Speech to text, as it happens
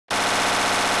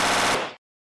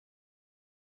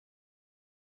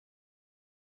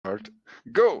start.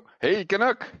 Go! Hey,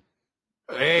 Canuck!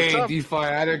 Hey, DeFi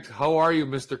Addict. How are you,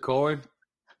 Mr. Cohen?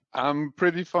 I'm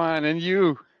pretty fine, and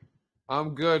you?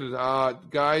 I'm good.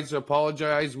 Guys,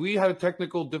 apologize. We had a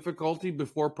technical difficulty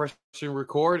before pressing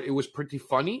record. It was pretty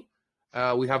funny.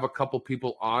 We have a couple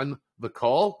people on the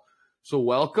call, so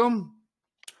welcome.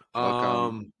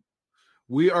 Welcome.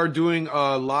 We are doing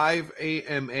a live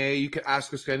AMA. You can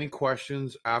ask us any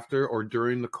questions after or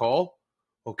during the call.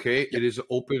 Okay, yep. It is an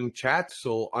open chat,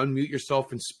 so unmute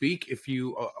yourself and speak if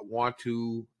you want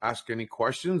to ask any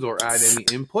questions or add any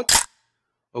input.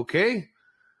 Okay.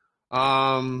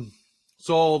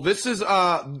 So this is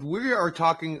we are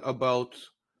talking about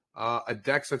a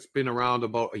DEX that's been around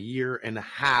about a year and a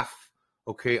half.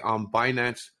 Okay, on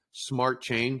Binance Smart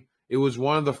Chain. It was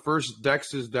one of the first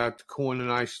DEXs that Cohen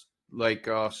and I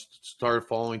started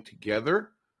following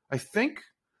together. I think.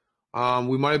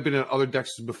 We might have been in other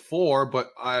DEXs before, but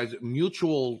as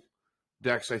mutual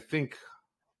DEX, I think.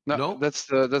 No, that's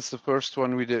the first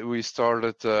one we did. We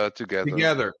started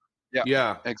together.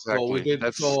 Yeah, exactly.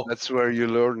 That's where you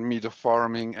learn me the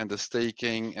farming and the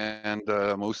staking and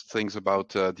most things about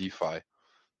DeFi.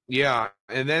 Yeah,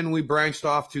 and then we branched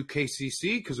off to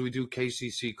KCC because we do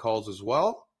KCC calls as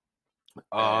well.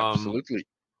 Absolutely.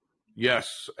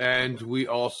 Yes, and we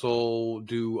also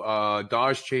do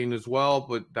Doge chain as well,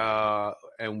 but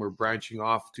and we're branching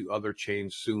off to other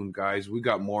chains soon, guys. We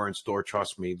got more in store,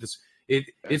 trust me.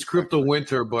 It's crypto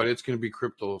winter, but it's going to be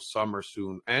crypto summer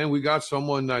soon. And we got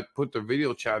someone that put the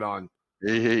video chat on.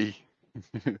 Hey.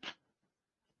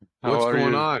 What's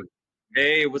going on?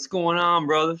 Hey, what's going on,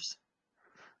 brothers?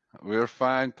 We're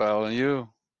fine, pal, and you?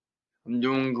 I'm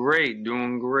doing great,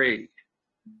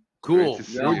 Cool.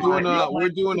 We're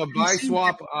doing a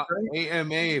BISWAP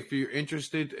AMA if you're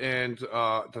interested, and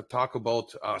to talk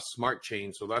about smart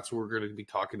chain. So that's what we're going to be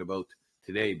talking about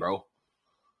today, bro.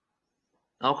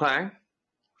 Okay.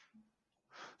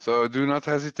 So do not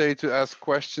hesitate to ask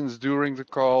questions during the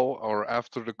call or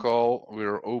after the call.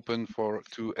 We're open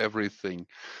to everything.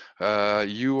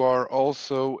 You are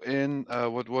also in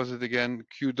what was it again?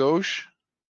 Qdoge?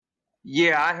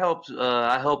 Yeah, I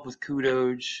help with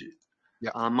Qdoge. Yeah.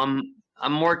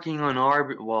 I'm working on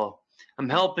Well, I'm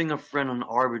helping a friend on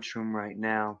Arbitrum right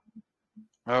now.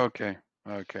 Okay.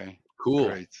 Cool.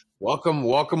 Great.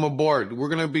 Welcome aboard. We're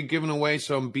going to be giving away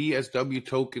some BSW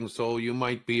tokens, so you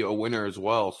might be a winner as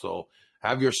well. So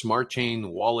have your smart chain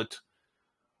wallet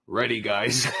ready,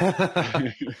 guys.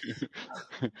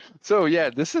 So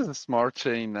yeah, this is a smart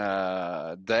chain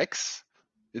DEX.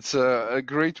 It's a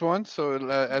great one. So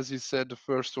as you said, the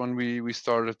first one we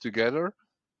started together.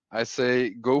 I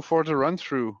say go for the run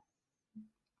through.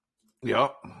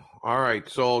 Yep. All right.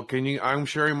 So I'm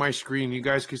sharing my screen. You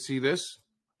guys can see this?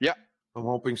 Yeah. I'm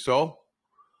hoping so.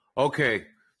 Okay.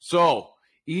 So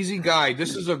easy guide.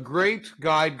 This is a great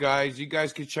guide, guys. You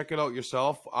guys can check it out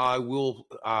yourself. I will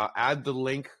add the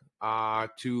link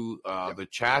to the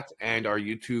chat and our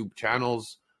YouTube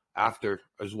channels after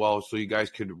as well, so you guys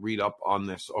could read up on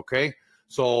this. Okay.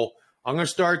 So I'm going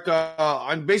to start.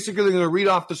 I'm basically going to read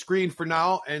off the screen for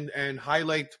now and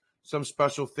highlight some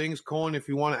special things. Cohen, if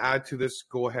you want to add to this,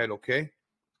 go ahead. Okay.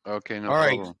 Okay. No All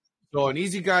problem. Right. So an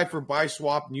easy guide for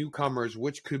BISWAP newcomers,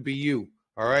 which could be you.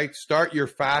 All right. Start your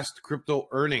fast crypto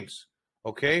earnings.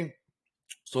 Okay.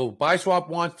 So BISWAP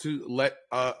wants to let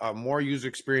more users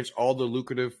experience all the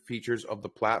lucrative features of the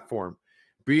platform.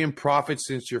 Be in profit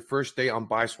since your first day on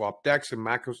BISWAP DEX and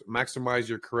maximize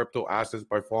your crypto assets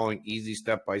by following easy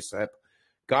step-by-step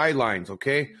guidelines.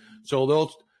 Okay. So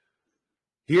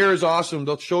here is awesome.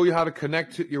 They'll show you how to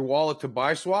connect your wallet to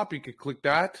BISWAP. You can click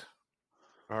that.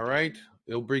 All right.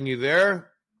 It'll bring you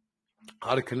there.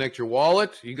 How to connect your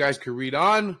wallet. You guys can read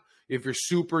on. If you're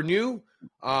super new,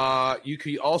 you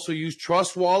can also use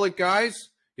Trust Wallet, guys.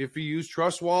 If you use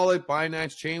Trust Wallet,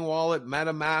 Binance Chain Wallet,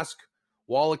 MetaMask,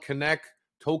 Wallet Connect,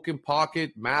 Token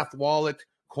Pocket, Math Wallet,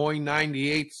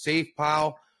 Coin98,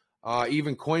 SafePal,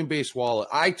 even Coinbase Wallet,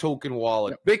 iToken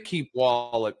Wallet, BitKeep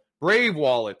Wallet, Brave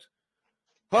Wallet.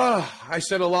 I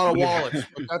said a lot of wallets,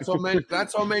 but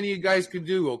that's how many you guys can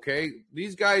do, okay?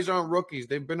 These guys aren't rookies.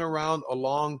 They've been around a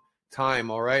long time,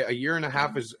 all right? A year and a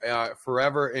half is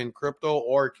forever in crypto,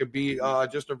 or it could be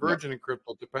just a virgin in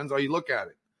crypto. Depends how you look at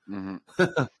it.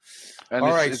 Mm-hmm.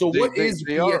 All right, so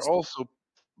they are also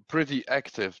pretty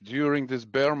active during this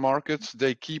bear markets.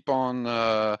 They keep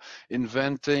on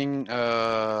inventing,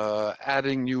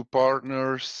 adding new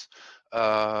partners,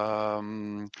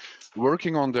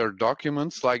 working on their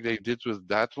documents like they did with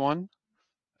that one,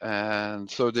 and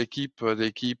so they keep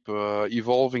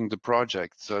evolving the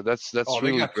project. So that's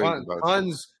really great about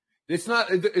tons. It's not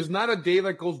a day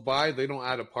that goes by they don't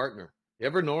add a partner. You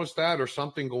ever notice that, or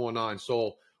something going on?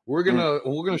 So we're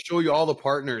gonna show you all the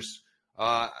partners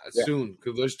soon,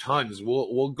 because there's tons.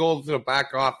 We'll go to the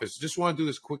back office. Just want to do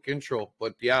this quick intro,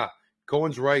 but yeah,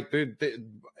 Cohen's right.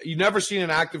 You never seen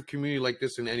an active community like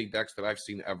this in any DEX that I've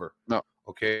seen ever. No.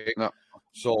 Okay. No.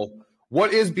 So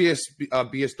what is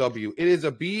BSW? It is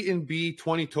a BNB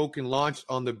 20 token launched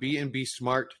on the BNB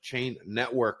Smart Chain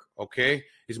Network. Okay.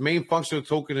 Its main function of the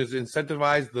token is to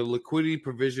incentivize the liquidity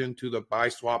provision to the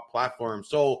BISWAP platform.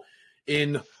 So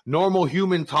in normal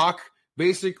human talk,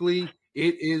 basically,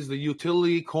 it is the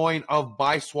utility coin of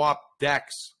BISWAP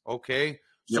DEX. Okay.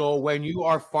 So when you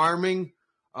are farming,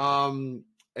 and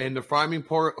the farming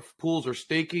pools are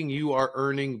staking, you are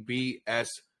earning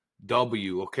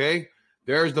BSW. Okay.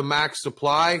 There's the max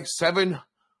supply,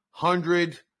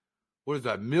 700. What is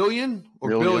that? Million or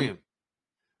billion?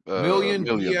 Million.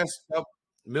 BSW.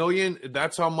 Million.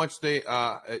 That's how much they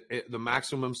the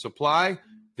maximum supply.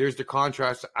 There's the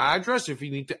contrast address. If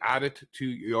you need to add it to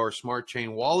your smart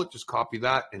chain wallet, just copy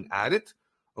that and add it.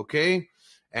 Okay.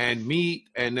 And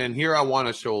then here I want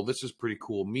to show, this is pretty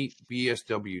cool. Meet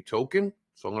BSW token.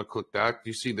 So I'm going to click that. Do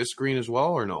you see this screen as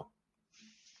well or no?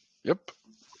 Yep.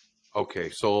 Okay.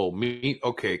 So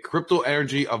crypto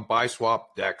energy of BISWAP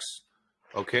DEX.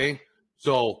 Okay.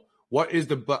 So what is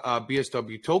the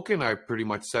BSW token? I pretty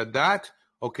much said that.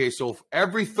 Okay. So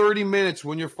every 30 minutes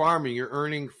when you're farming, you're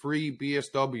earning free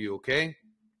BSW. Okay.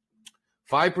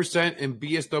 5% in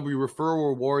BSW referral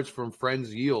rewards from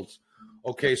friends yields.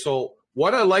 Okay. So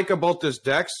what I like about this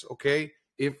DEX, okay,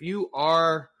 if you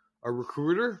are a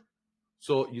recruiter,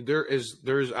 so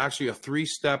there's actually a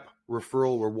 3-step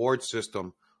referral reward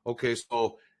system. Okay,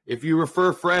 so if you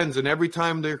refer friends and every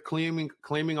time they're claiming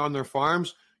on their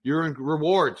farms, you're in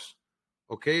rewards.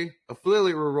 Okay,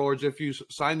 affiliate rewards if you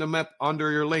sign them up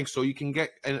under your link, so you can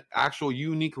get an actual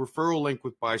unique referral link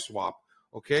with BISWAP.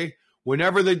 Okay,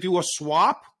 whenever they do a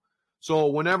swap, so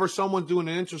whenever someone's doing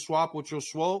an interswap, which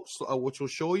will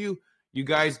show you, you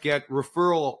guys get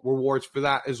referral rewards for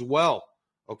that as well.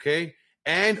 Okay,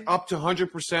 and up to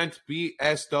 100%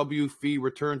 BSW fee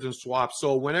returns and swaps.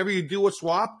 So whenever you do a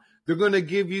swap, they're going to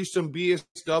give you some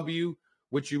BSW,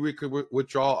 which you could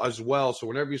withdraw as well. So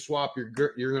whenever you swap, you're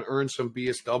going to earn some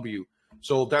BSW.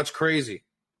 So that's crazy.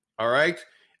 All right.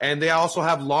 And they also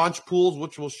have launch pools,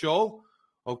 which will show.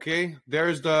 Okay.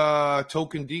 There's the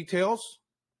token details.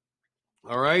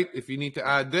 All right. If you need to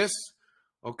add this.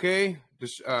 Okay.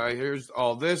 This, here's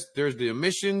all this. There's the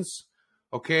emissions.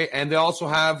 Okay, and they also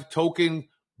have token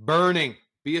burning,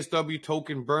 BSW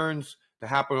token burns that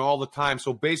happen all the time.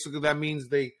 So basically, that means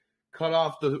they cut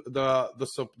off the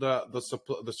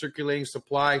circulating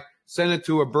supply, send it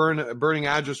to a burning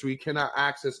address we cannot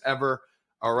access ever.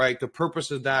 All right, the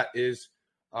purpose of that is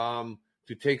to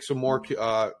take some more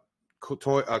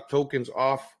tokens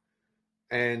off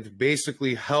and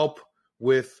basically help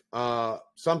with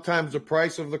sometimes the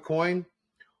price of the coin,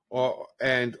 or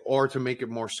to make it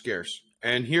more scarce.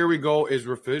 And here we go. This is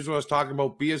what I was talking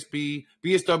about.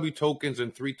 BSW tokens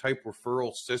and 3-type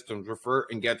referral systems. Refer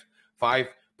and get 5%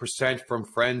 from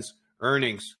friends'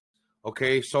 earnings.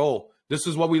 Okay, so this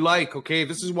is what we like. Okay,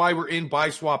 this is why we're in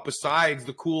BISWAP. Besides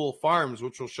the cool farms,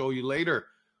 which we'll show you later.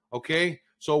 Okay,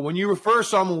 so when you refer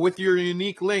someone with your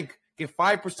unique link, get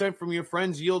 5% from your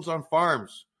friends' yields on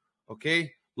farms.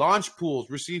 Okay, launch pools,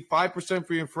 receive 5%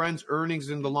 for your friends' earnings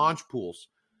in the launch pools.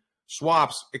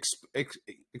 Swaps,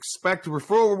 expect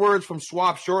referral rewards from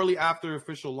swaps shortly after the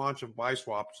official launch of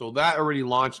BISWAP. So that already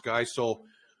launched, guys. So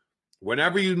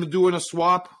whenever you're doing a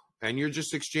swap and you're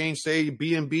just exchange, say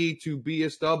BNB to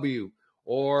BSW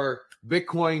or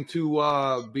Bitcoin to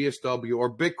BSW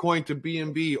or Bitcoin to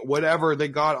BNB, whatever they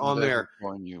got on there.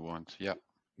 Coin you want, yeah.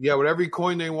 Yeah, whatever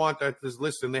coin they want that is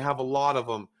listed, they have a lot of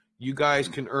them. You guys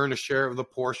can earn a share of the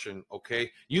portion, okay?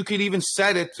 You could even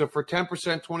set it to for 10%,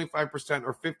 25%,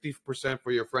 or 50%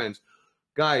 for your friends.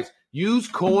 Guys, use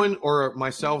Cohen or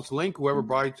myself's link, whoever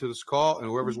brought you to this call and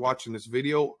whoever's watching this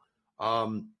video.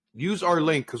 Use our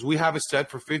link because we have it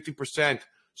set for 50%.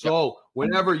 So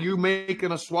whenever you're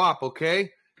making a swap,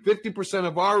 okay, 50%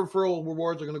 of our referral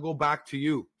rewards are going to go back to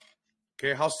you.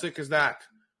 Okay, how sick is that?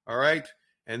 All right,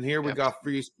 and here we got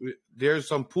free. There's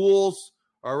some pools,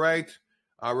 all right.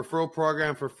 Referral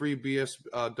program for free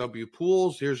BSW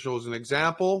pools. Here shows an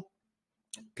example.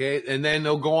 Okay, and then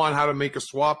they'll go on how to make a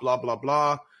swap, blah, blah,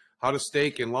 blah, how to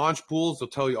stake and launch pools. They'll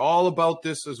tell you all about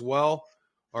this as well.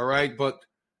 All right, but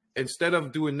instead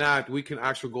of doing that, we can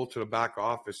actually go to the back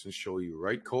office and show you,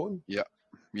 right, Cohen? Yeah,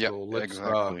 yeah, so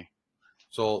exactly.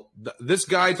 This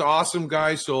guide's awesome,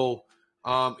 guys. So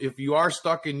if you are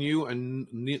stuck in you and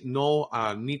need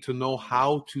to know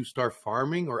how to start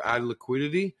farming or add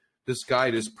liquidity, this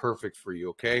guide is perfect for you,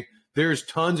 okay? There's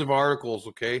tons of articles,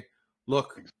 okay?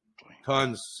 Look,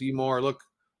 tons. See more. Look,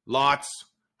 lots.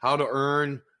 How to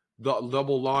earn the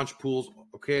double launch pools.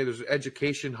 Okay, there's an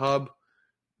education hub.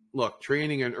 Look,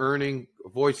 training and earning,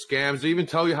 avoid scams. They even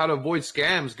tell you how to avoid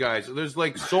scams, guys. There's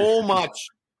like so much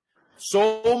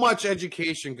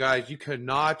education, guys. You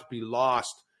cannot be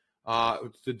lost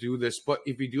to do this. But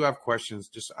if you do have questions,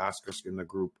 just ask us in the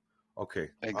group. Okay.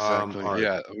 Exactly. All right.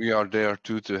 Yeah, we are there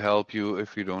too to help you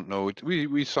if you don't know it.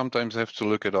 We sometimes have to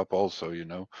look it up also, you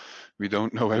know. We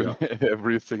don't know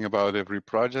everything about every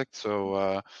project.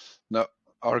 So no,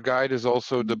 our guide is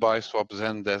also the BISWAP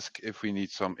Zen desk if we need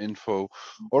some info,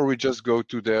 or we just go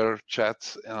to their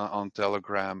chat on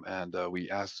Telegram and we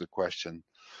ask the question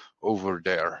over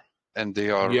there, and they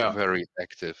are very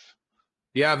active.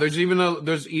 Yeah, there's even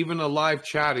a live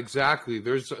chat. Exactly.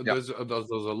 There's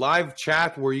a live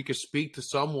chat where you can speak to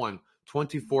someone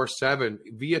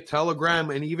 24/7 via Telegram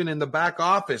and even in the back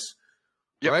office,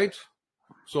 right?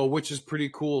 So which is pretty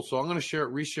cool. So I'm gonna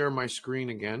reshare my screen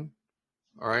again.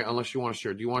 All right, unless you want to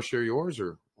share. Do you want to share yours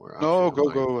or no?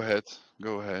 Go ahead.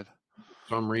 Go ahead.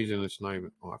 For some reason it's not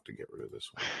even. I'll have to get rid of this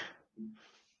one.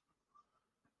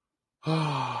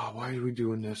 Why are we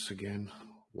doing this again?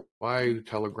 Why,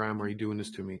 Telegram, are you doing this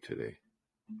to me today?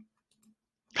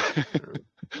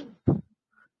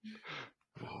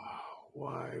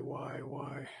 Why?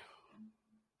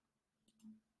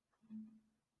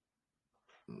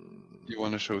 You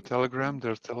want to show Telegram,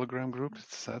 their Telegram group,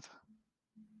 it's set?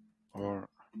 Or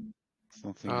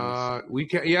something else? We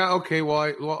can, yeah, okay,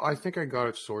 well, I think I got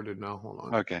it sorted now. Hold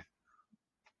on. Okay.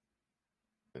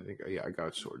 I think, I got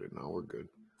it sorted now. We're good.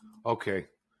 Okay.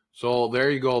 So there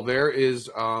you go. There is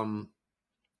the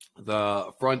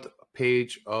front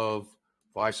page of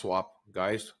BISWAP,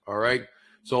 guys. All right.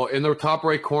 So in the top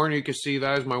right corner, you can see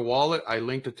that is my wallet. I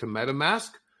linked it to MetaMask.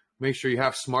 Make sure you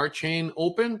have Smart Chain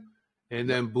open, and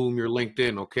then boom, you're linked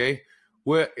in. Okay.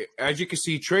 As you can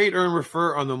see, trade, earn,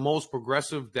 refer on the most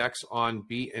progressive DEX on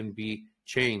BNB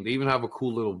chain. They even have a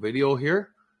cool little video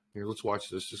here. Here, let's watch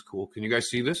this. This is cool. Can you guys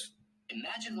see this?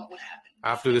 Imagine what would happen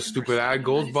after this stupid ad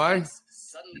goes by.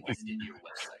 Suddenly visited your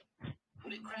website.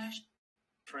 Would it crash?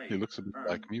 He looks a bit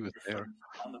like me with hair.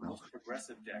 On the most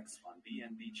progressive DEX on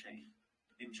BNB chain.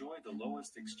 Enjoy the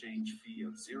lowest exchange fee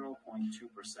of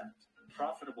 0.2%.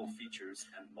 Profitable features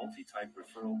and multi-type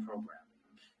referral program.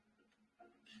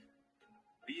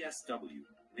 BSW,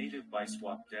 native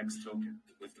BISWAP DEX token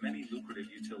with many lucrative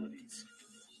utilities.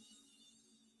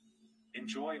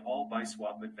 Enjoy all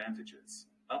BISWAP advantages.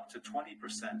 Up to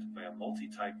 20% by a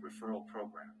multi-type referral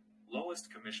program. Lowest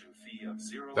commission fee of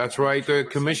 0. That's right. The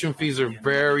commission fees are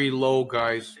very low,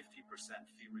 guys. 50%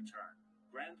 fee return.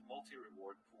 Grand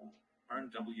multi-reward pool. Earn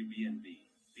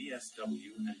WBNB,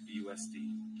 BSW, and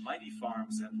BUSD. Mighty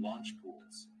farms and launch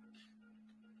pools.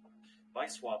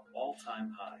 BISWAP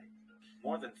all-time high.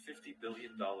 More than $50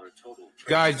 billion total.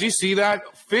 Guys, do you see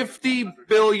that? 50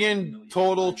 billion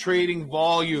total trading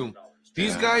volume.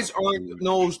 These guys aren't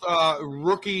those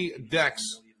rookie decks.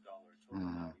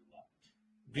 Do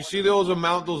you see those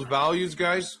values,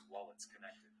 guys?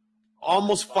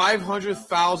 Almost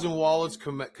 500,000 wallets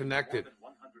connected.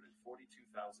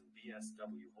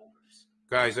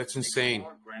 Guys, that's insane.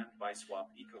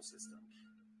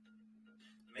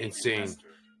 Insane.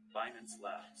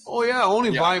 Oh yeah,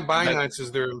 only Binance is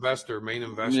their main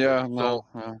investor. Yeah, no.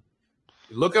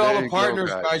 Look at all the partners,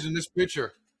 guys, in this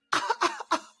picture.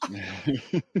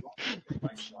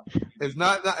 Is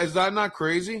that not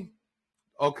crazy?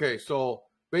 Okay, so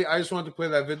I just wanted to play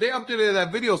that video. They updated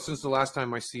that video since the last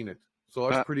time I seen it, so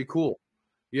that's pretty cool.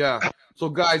 Yeah. So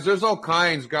guys, there's all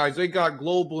kinds, guys. They got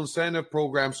global incentive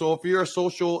programs. So if you're a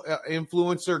social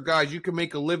influencer, guys, you can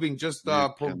make a living just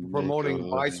promoting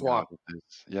BISWAP.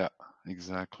 Yeah,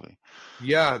 exactly.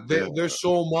 Yeah, there's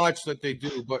so much that they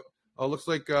do, but looks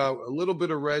like a little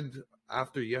bit of red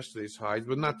after yesterday's highs,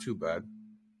 but not too bad.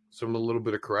 A little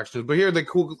bit of corrections, but here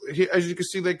as you can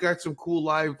see, they got some cool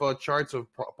live charts of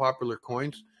popular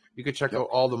coins. You can check out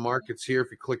all the markets here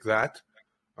if you click that.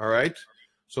 All right.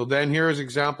 So then here is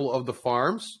example of the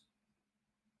farms.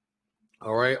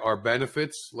 All right, our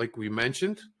benefits, like we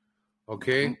mentioned.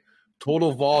 Okay,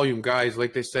 total volume, guys,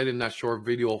 like they said in that short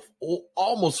video,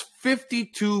 almost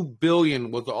 52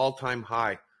 billion was the all-time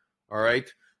high. All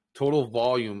right, total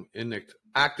volume in it.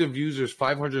 Active users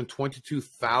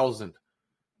 522,000.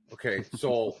 Okay,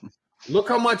 so look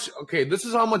how much. Okay, this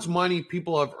is how much money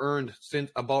people have earned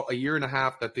since about a year and a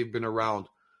half that they've been around.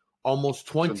 Almost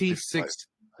 26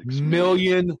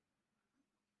 million.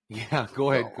 Yeah,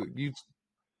 go ahead.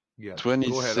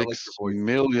 $26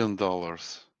 million.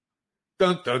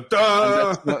 Dun, dun, And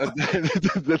dun.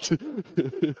 that's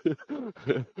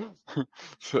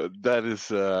so that is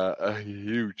a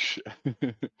huge.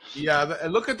 Yeah,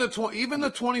 and look at even the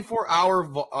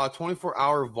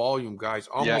 24-hour volume, guys.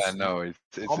 Yeah, no,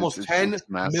 Almost $10 it's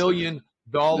massive. million.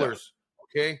 Yeah.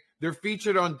 Okay, they're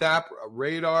featured on DAP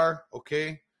Radar.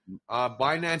 Okay,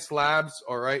 Binance Labs.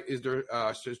 All right, is their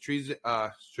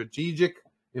strategic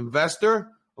investor.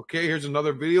 Okay, here's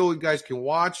another video you guys can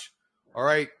watch. All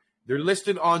right, they're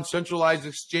listed on centralized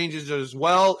exchanges as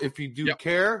well if you do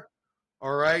care.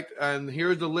 All right, and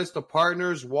here's the list of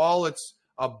partners, wallets.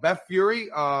 Bet Fury,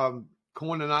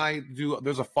 Cohen and I do.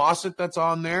 There's a faucet that's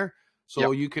on there,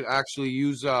 so you can actually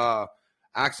use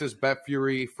access Bet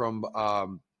Fury from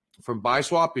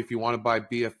BISWAP if you want to buy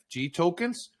BFG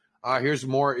tokens. Here's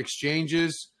more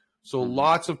exchanges, so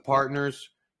lots of partners.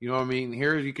 You know what I mean?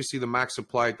 Here you can see the max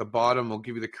supply at the bottom. Will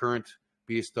give you the current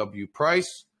BSW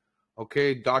price.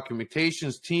 Okay,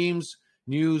 documentations, teams,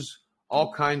 news,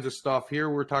 all kinds of stuff. Here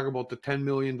we're talking about the $10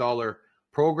 million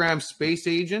program, Space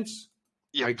Agents.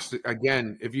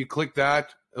 Again, if you click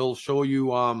that, it'll show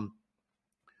you. All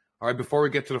right, before we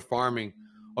get to the farming,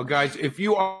 guys, if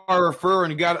you are a referrer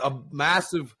and you got a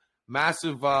massive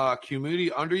community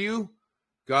under you,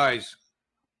 guys,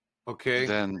 okay,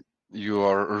 then you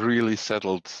are really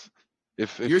settled.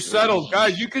 If you're settled,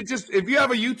 guys, you could just, if you have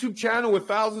a YouTube channel with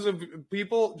thousands of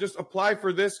people, just apply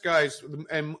for this, guys,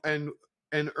 and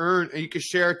earn, and you can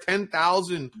share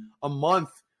 10,000 a month.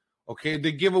 Okay,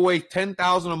 they give away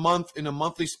 10,000 a month in a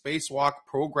monthly spacewalk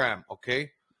program.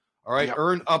 Okay, all right,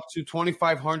 earn up to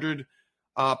 2,500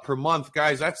 per month,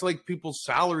 guys. That's like people's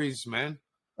salaries, man.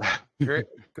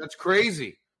 That's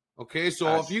crazy. Okay,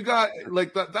 so if you got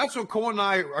like that's what Cole and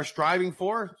I are striving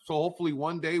for. So hopefully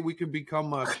one day we can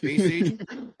become a space agent.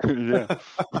 Yeah.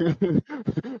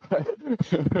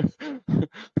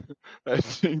 I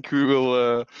think we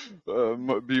will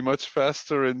be much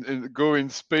faster and go in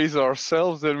space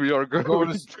ourselves than we are going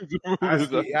to the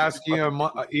moon. Asking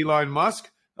Elon Musk.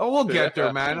 Oh, we'll get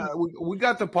there, man. We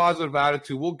got the positive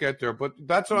attitude. We'll get there. But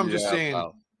that's what I'm just saying.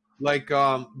 Pal. Like,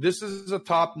 this is a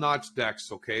top-notch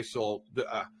DEX, okay? So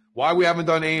why we haven't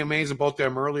done AMAs about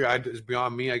them earlier is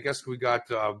beyond me. I guess we got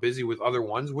busy with other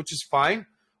ones, which is fine.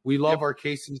 We love our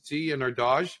KCC and our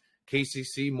Dodge.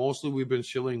 KCC, mostly we've been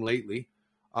shilling lately.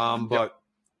 But,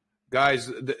 guys,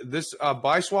 this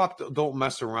BISWAP, don't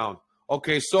mess around.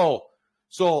 Okay, so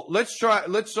let's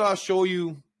show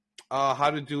you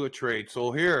how to do a trade.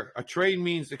 So here, a trade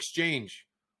means exchange,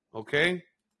 okay?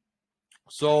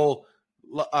 So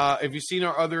if you've seen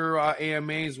our other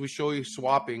AMAs, we show you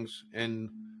swappings and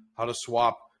how to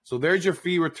swap. So there's your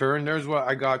fee return. There's what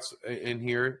I got in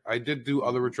here. I did do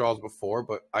other withdrawals before,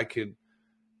 but I could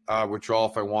withdraw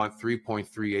if I want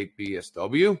 3.38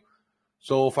 BSW.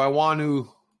 So if I want to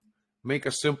make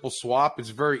a simple swap, it's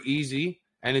very easy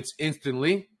and it's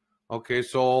instantly. Okay,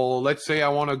 so let's say I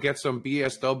want to get some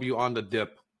BSW on the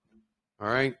dip. All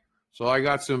right, so I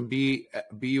got some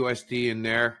BUSD in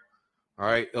there. All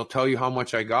right, it'll tell you how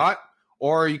much I got,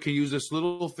 or you can use this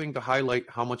little thing to highlight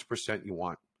how much percent you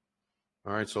want.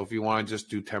 All right, so if you want to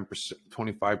just do 10%,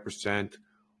 25%,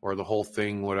 or the whole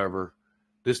thing, whatever.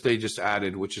 This they just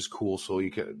added, which is cool. So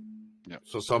you can,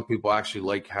 so some people actually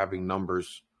like having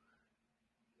numbers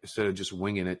instead of just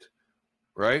winging it,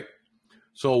 right?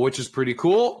 So which is pretty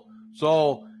cool.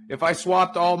 So if I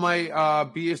swapped all my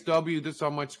BSW, this is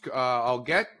how much I'll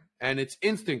get, and it's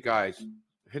instant, guys.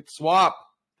 Hit swap.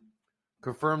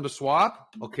 Confirm the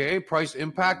swap. Okay, price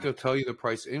impact. It'll tell you the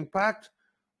price impact.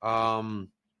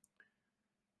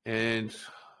 And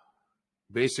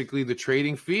basically the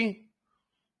trading fee.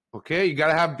 Okay, you got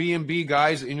to have BNB,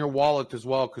 guys, in your wallet as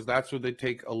well, because that's where they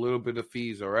take a little bit of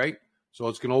fees, all right? So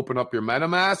it's going to open up your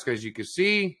MetaMask, as you can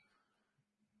see.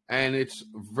 And it's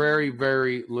very,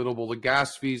 very little. The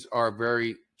gas fees are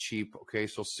very cheap, okay?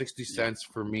 So 60 cents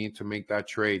for me to make that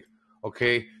trade.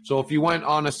 Okay, so if you went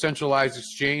on a centralized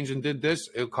exchange and did this,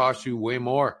 it'll cost you way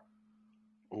more.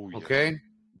 Oh, yeah. Okay,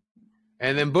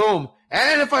 and then boom.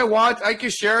 And if I want, I can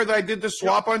share that I did the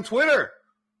swap on Twitter.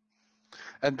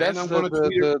 And that's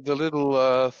the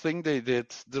little thing they did,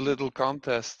 the little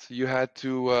contest. You had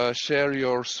to share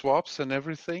your swaps and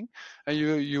everything, and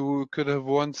you could have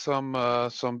won some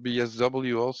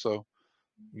BSW also.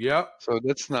 Yeah. So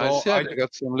that's nice. So I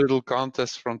got some little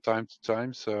contests from time to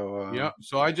time. So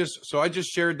So I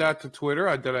just shared that to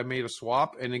Twitter that I made a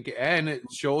swap, and it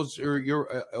shows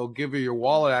it'll give you your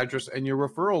wallet address and your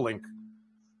referral link.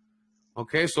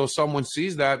 Okay, so if someone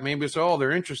sees that, maybe it's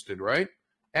they're interested, right?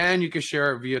 And you can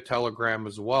share it via Telegram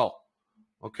as well.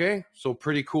 Okay, so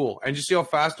pretty cool. And you see how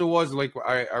fast it was? Like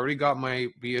I already got my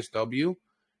BSW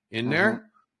in there.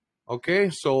 Okay,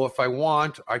 so if I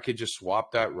want, I could just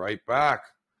swap that right back.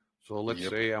 So let's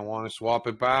say I want to swap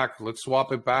it back. Let's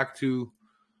swap it back to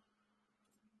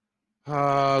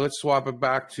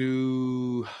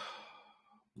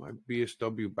my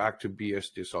BSW back to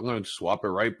BSD. So I'm going to swap it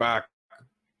right back.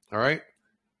 All right.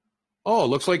 Oh,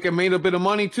 looks like it made a bit of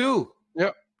money too.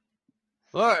 Yep.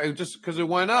 Look, just because it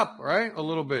went up, right? A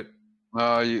little bit.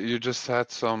 You just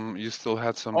had some. You still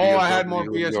had some Oh, I had more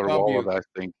BSW in your wallet, BSW. I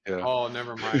think. Yeah. Oh,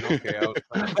 never mind. Okay, I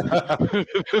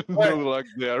was No luck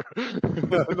there.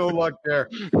 no luck there.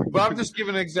 But I'm just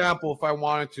giving an example if I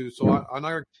wanted to. So I'm not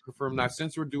going to confirm that.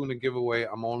 Since we're doing a giveaway,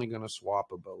 I'm only going to swap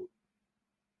about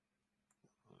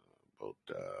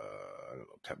I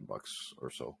don't know, $10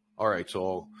 or so. All right,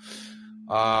 so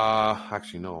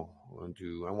actually no,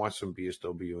 I want some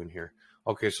BSW in here.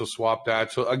 Okay, so swap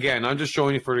that. So again, I'm just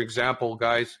showing you for an example,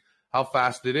 guys, how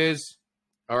fast it is.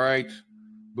 All right,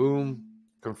 boom,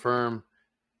 confirm,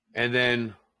 and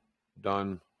then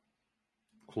done,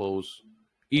 close,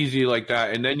 easy like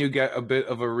that, and then you get a bit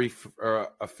of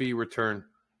a fee return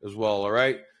as well. All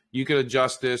right. You can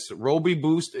adjust this. Roby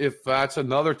Boost, if that's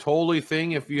another totally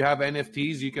thing. If you have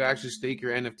NFTs, you can actually stake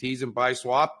your NFTs and buy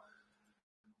swap.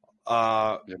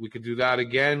 We could do that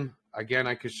again. Again,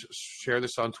 I could share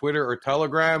this on Twitter or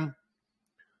Telegram.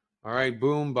 All right,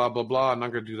 boom, blah, blah, blah. I'm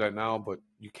not going to do that now, but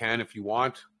you can if you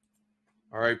want.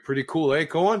 All right, pretty cool, eh,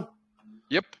 Cohen?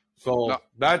 Yep. So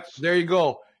there you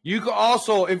go. You can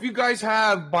also, if you guys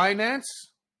have Binance,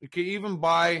 you can even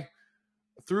buy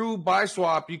through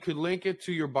BISWAP. You could link it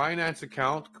to your Binance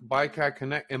account, BuyCat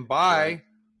Connect, and buy a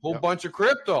whole bunch of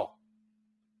crypto.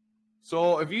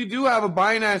 So if you do have a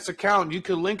Binance account, you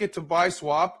could link it to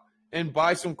BISWAP and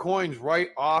buy some coins right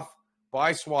off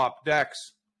BISWAP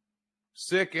DEX.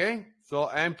 Sick, eh? So,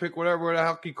 and pick whatever the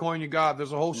hecky coin you got.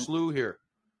 There's a whole slew here.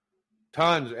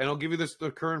 Tons. And it'll give you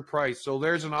the current price. So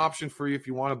there's an option for you if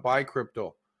you want to buy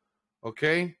crypto.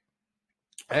 Okay?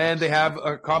 And they have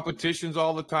competitions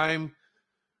all the time.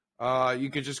 You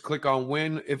can just click on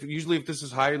win. Usually if this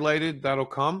is highlighted, that'll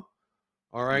come.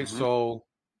 All right. So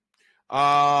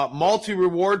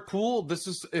multi-reward pool. This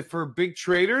is for big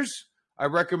traders. I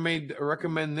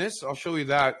recommend this. I'll show you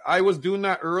that. I was doing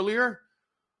that earlier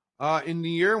in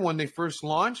the year when they first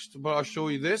launched, but I'll show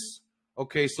you this.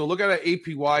 Okay, so look at an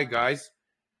APY, guys.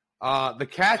 The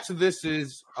catch to this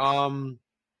is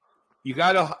you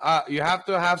have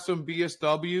to have some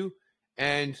BSW,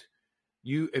 and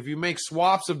if you make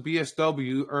swaps of BSW,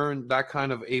 you earn that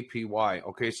kind of APY.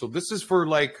 Okay, so this is for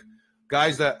like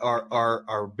guys that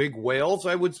are big whales.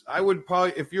 I would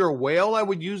probably, if you're a whale, I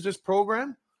would use this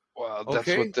program. Well, that's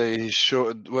what they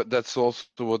show. That's also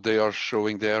what they are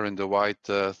showing there in the white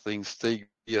thing. Stake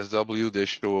BSW. They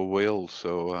show a whale.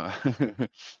 So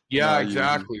yeah,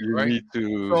 exactly. You right. need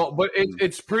to. So, but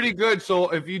it's pretty good. So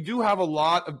if you do have a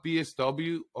lot of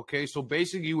BSW, okay, so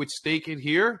basically you would stake it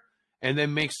here and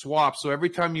then make swaps. So every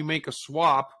time you make a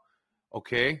swap,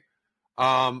 okay,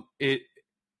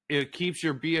 it keeps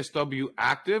your BSW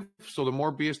active. So the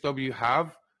more BSW you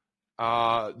have,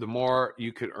 the more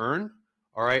you could earn.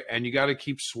 All right, and you got to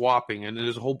keep swapping, and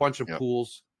there's a whole bunch of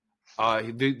pools.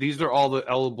 These are all the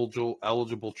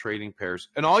eligible trading pairs,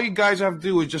 and all you guys have to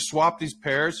do is just swap these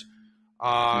pairs.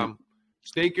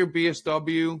 Stake your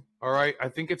BSW. All right, I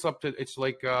think it's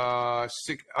like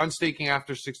unstaking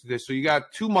after 60 days. So you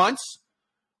got 2 months,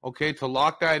 okay, to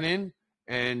lock that in,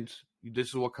 and this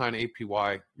is what kind of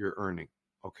APY you're earning,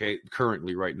 okay,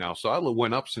 currently right now. So it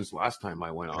went up since last time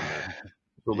I went on there.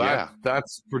 So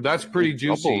that's pretty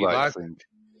juicy.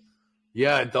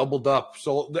 Yeah, it doubled up.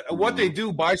 So what they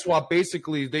do, BISWAP,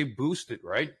 basically they boost it,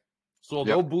 right? So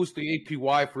they'll boost the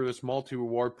APY for this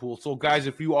multi-reward pool. So guys,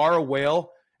 if you are a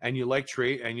whale and you like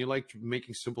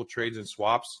making simple trades and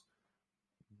swaps,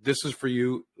 this is for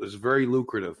you. It's very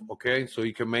lucrative. Okay, so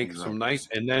you can make some nice.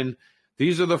 And then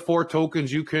these are the 4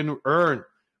 tokens you can earn: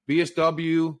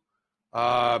 BSW,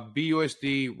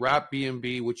 BUSD, Wrap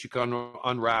BNB, which you can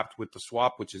unwrap with the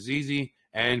swap, which is easy,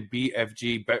 and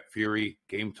BFG, Bet Fury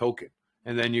game token.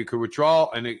 And then you can withdraw,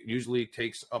 and it usually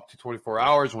takes up to 24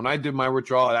 hours. When I did my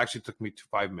withdrawal, it actually took me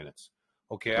 5 minutes.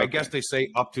 Okay, I guess they say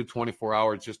up to 24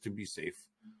 hours just to be safe.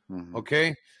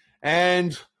 Okay,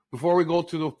 and before we go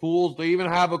to the pools, they even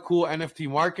have a cool NFT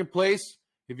marketplace.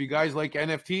 If you guys like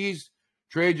NFTs,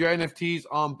 trade your NFTs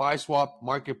on BISWAP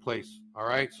marketplace. All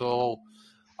right, so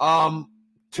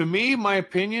to me, my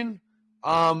opinion,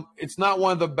 it's not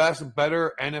one of the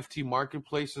better NFT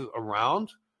marketplaces around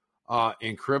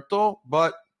in crypto,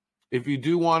 but if you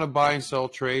do want to buy and sell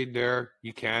trade there,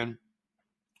 you can.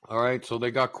 All right, so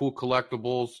they got cool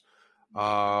collectibles,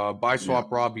 BISWAP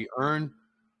Robbie Earn.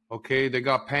 Okay, they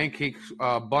got pancake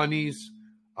bunnies,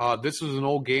 This is an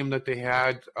old game that they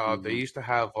had. They used to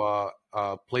have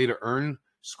play to earn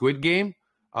Squid Game.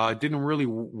 It didn't really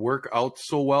work out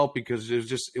so well because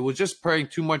it was just putting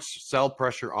too much sell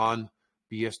pressure on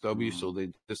BSW, so they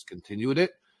discontinued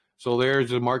it. So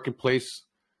there's a marketplace.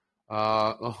 They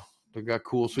got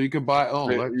cool. So you could buy.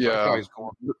 That guy's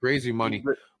going crazy money.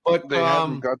 But they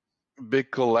haven't got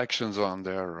big collections on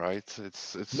there, right?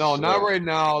 It's no, not right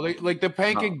now. They, like the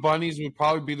Pancake Bunnies would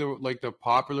probably be the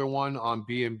popular one on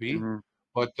BNB,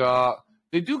 but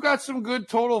they do got some good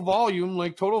total volume.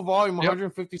 Like total volume,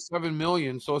 157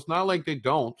 million. So it's not like they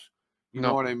don't. You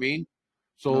know what I mean?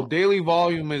 So daily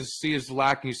volume is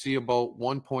lacking. You see about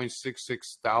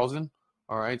 1.66 thousand.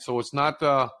 All right, so it's not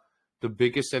the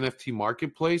biggest NFT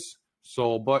marketplace.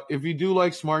 So, but if you do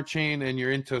like Smart Chain and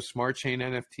you're into Smart Chain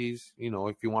NFTs,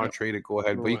 if you want to trade it, go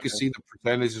ahead. But you can see the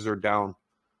percentages are down,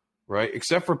 right?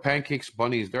 Except for Pancakes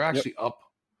Bunnies, they're actually up.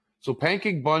 So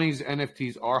Pancake Bunnies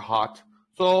NFTs are hot.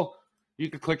 So you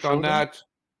can click on that.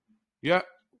 Yeah.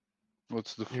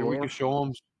 What's the floor? Here we can show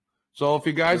them. So if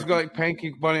you guys got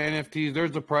Pancake Bunny NFTs,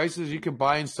 there's the prices. You can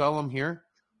buy and sell them here.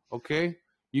 Okay.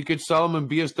 You could sell them in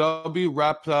BSW,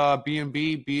 wrapped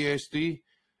BNB, BSD,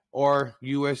 or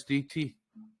USDT.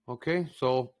 Okay,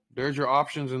 so there's your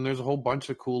options, and there's a whole bunch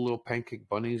of cool little Pancake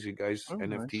Bunnies, you guys,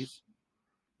 NFTs. Nice.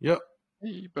 Yep.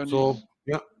 Hey,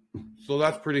 so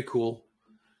that's pretty cool.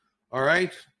 All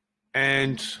right,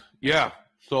 and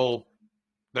so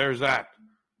there's that.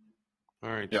 All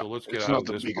right, so let's get out of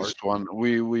this. It's not the biggest one.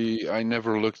 I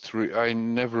never looked through. I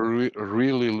never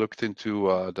really looked into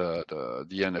the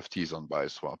NFTs on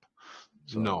BISWAP.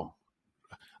 So. No,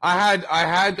 I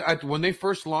had when they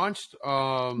first launched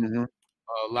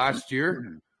last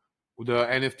year, the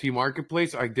NFT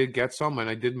marketplace. I did get some, and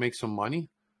I did make some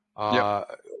money.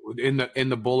 In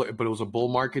the bull, but it was a bull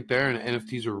market there, and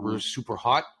NFTs are really super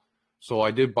hot. So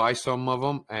I did buy some of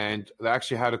them, and they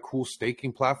actually had a cool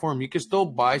staking platform. You can still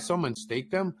buy some and stake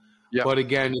them, but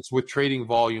again, it's with trading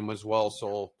volume as well.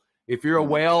 So if you're a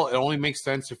whale, it only makes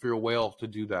sense if you're a whale to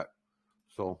do that.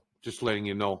 So just letting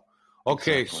you know.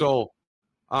 Okay, so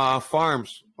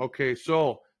farms. Okay,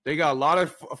 so they got a lot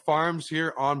of farms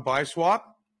here on BISWAP.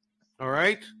 All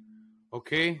right.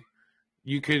 Okay,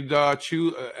 you could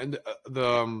choose, and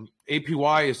the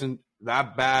APY isn't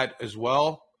that bad as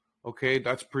well. Okay,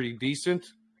 that's pretty decent.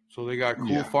 So they got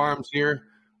cool farms here.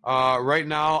 Right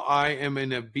now, I am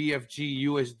in a BFG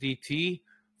USDT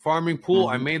farming pool.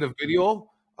 I made a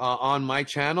video on my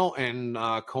channel, and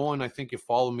Cohen, I think you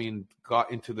followed me and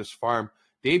got into this farm.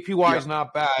 The APY is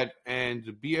not bad, and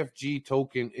the BFG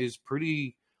token is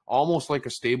pretty almost like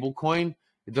a stable coin.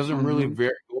 It doesn't really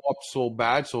go up so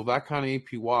bad. So that kind of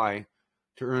APY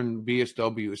to earn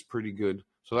BSW is pretty good.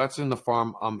 So that's in the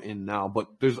farm I'm in now. But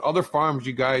there's other farms,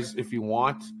 you guys, if you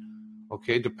want.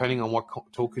 Okay, depending on what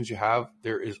tokens you have,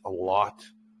 there is a lot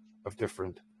of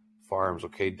different farms.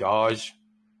 Okay, Dodge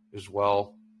as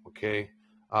well. Okay,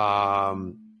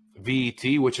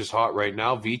 VET, which is hot right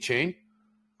now. VeChain.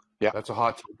 Yeah, that's a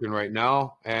hot token right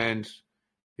now. And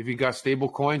if you got stable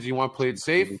coins, you want to play it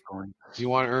safe, you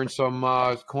want to earn some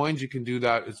coins, you can do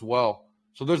that as well.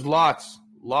 So there's lots.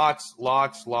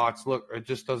 Look, it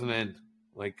just doesn't end.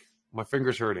 Like my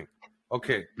finger's hurting.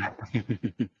 Okay.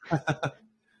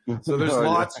 So there's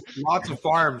lots of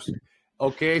farms.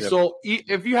 Okay. So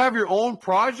if you have your own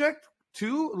project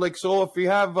too, like, so if you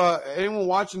have anyone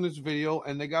watching this video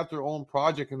and they got their own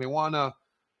project and they want to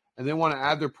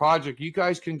add their project, you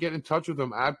guys can get in touch with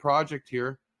them, add project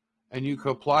here, and you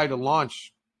can apply to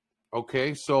launch.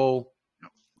 Okay. So,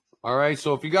 all right.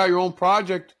 So if you got your own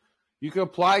project, you can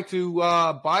apply to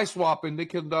BISWAP, and they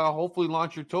could hopefully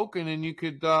launch your token, and you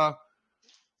could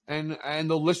and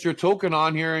they'll list your token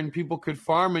on here, and people could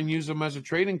farm and use them as a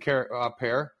trading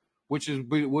pair, which is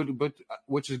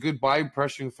good buying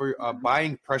pressure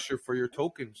for your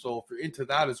token. So if you're into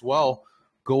that as well,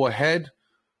 go ahead.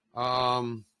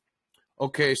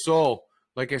 Okay, so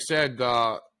like I said,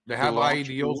 they have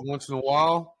IEDOs once in a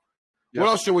while. Yep. What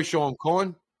else should we show them,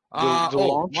 Cohen?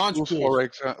 Launch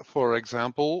pools, for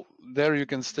example, there you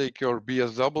can stake your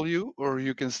BSW, or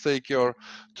you can stake your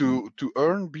to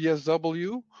earn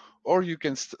BSW, or you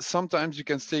can sometimes you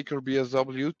can stake your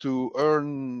BSW to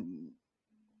earn,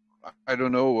 I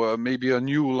don't know, maybe a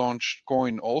new launched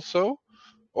coin also,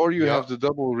 or you have the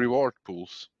double reward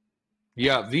pools.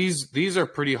 Yeah, these are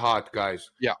pretty hot, guys.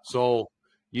 Yeah. So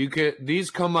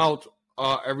these come out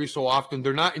every so often.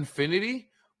 They're not infinity,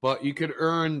 but you could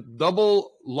earn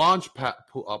double launch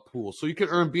pool. So you could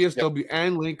earn BSW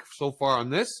and Link so far on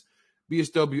this,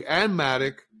 BSW and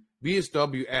Matic,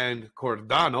 BSW and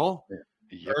Cardano,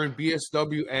 earn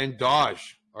BSW and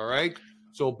Dodge. All right.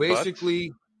 So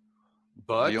basically,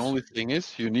 But the only thing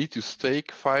is you need to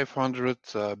stake 500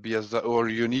 BSW, or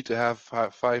you need to have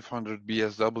 500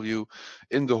 BSW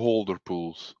in the holder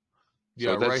pools.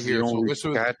 yeah, So right that's the here. So only this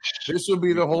would catch. be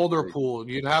you the can holder stake. pool.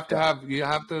 You have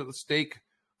to stake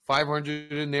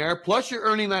 500 in there. Plus, you're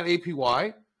earning that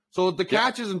APY. So the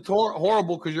catch isn't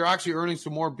horrible because you're actually earning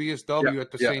some more BSW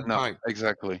at the same time.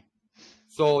 Exactly.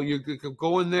 So you could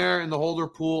go in there in the holder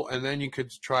pool, and then you could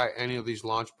try any of these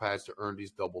launch pads to earn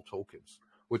these double tokens,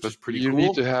 which is pretty you cool.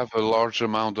 need to have a large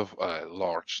amount of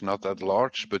not that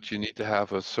large, but you need to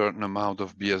have a certain amount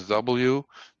of BSW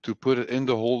to put it in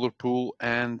the holder pool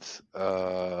and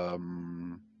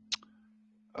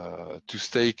to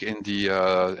stake in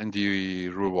the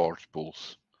reward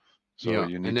pools. So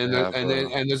you need and then to have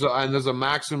there's a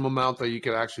maximum amount that you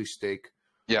can actually stake.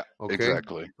 Okay.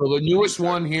 exactly. So the newest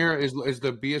one here is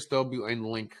the BSW and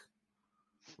Link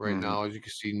right Mhm. now, as you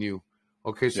can see, new.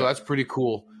 Okay, so that's pretty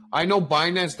cool. I know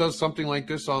Binance does something like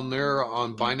this on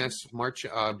Binance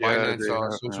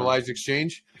centralized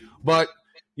exchange, but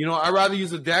I rather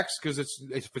use the DEX because if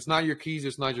it's not your keys,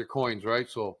 it's not your coins, right?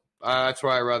 So that's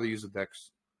why I rather use the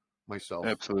DEX myself.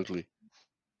 Absolutely.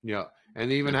 Yeah,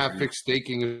 and they even have fixed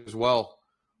staking as well.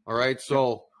 All right,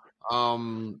 so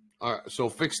so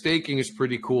fixed staking is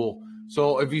pretty cool.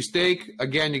 So if you stake,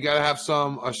 again, you got to have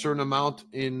a certain amount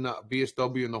in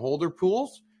BSW in the holder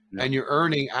pools, and you're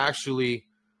earning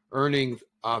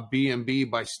BNB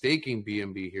by staking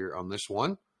BNB here on this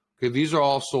one. Okay, these are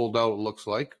all sold out. It looks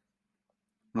like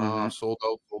sold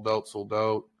out.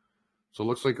 So it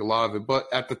looks like a lot of it, but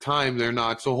at the time they're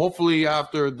not. So hopefully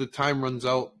after the time runs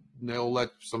out, they'll let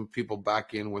some people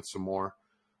back in with some more.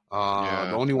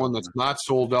 The only one that's not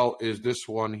sold out is this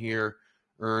one here,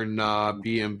 earn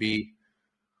BNB.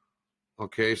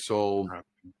 Okay, so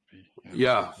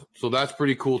so that's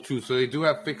pretty cool too. So they do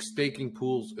have fixed staking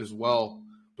pools as well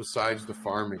besides the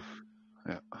farming.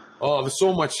 Yeah. Oh, there's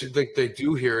so much they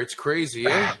do here. It's crazy,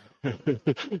 eh?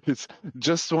 It's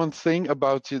just one thing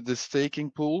about the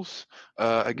staking pools.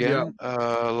 Again,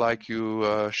 like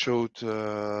you showed,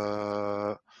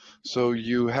 so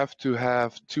you have to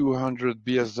have 200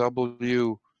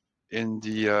 BSW in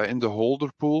the holder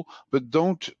pool, but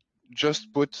don't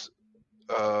just put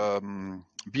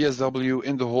BSW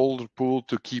in the holder pool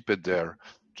to keep it there.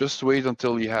 Just wait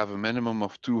until you have a minimum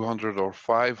of 200 or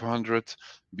 500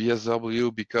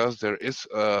 BSW, because there is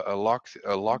a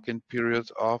lock-in period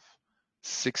of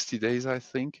 60 days, I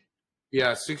think.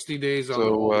 Yeah, 60 days on the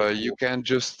So holder you pool. can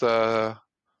just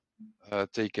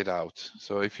take it out.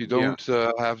 So if you don't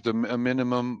have a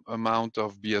minimum amount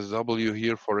of BSW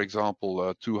here, for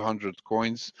example, 200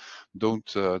 coins, don't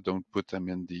put them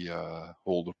in the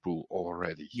holder pool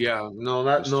already. Yeah,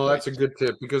 that's a good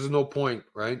tip because there's no point,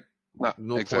 right?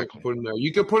 No point putting there.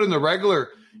 You could put in the regular.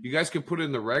 You guys could put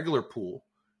in the regular pool.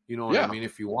 You know what I mean?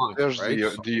 If you want, there's right?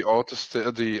 the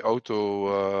auto.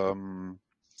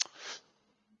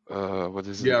 What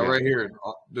is it? Yeah, again? right here.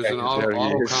 There's an auto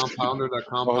compounder that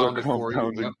compounded for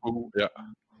you.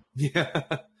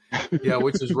 Yeah,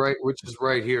 which is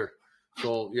right here.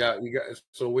 So yeah, you guys.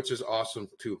 So which is awesome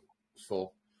too.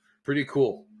 So pretty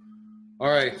cool. All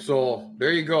right, so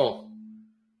there you go.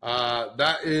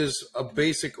 That is a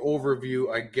basic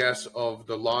overview, I guess, of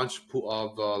the launch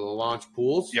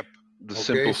pools. Yep, the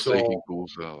simple staking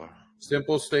pools.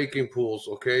 Simple staking pools.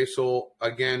 Okay, so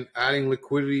again, adding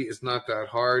liquidity is not that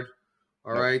hard.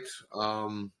 All right.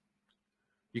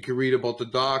 You can read about the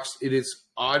docs. It is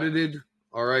audited.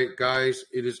 All right, guys.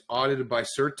 It is audited by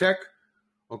CertTech.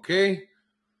 Okay.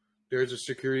 There's a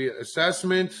security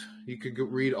assessment. You could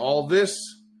read all this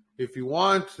if you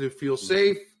want to feel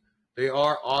safe. They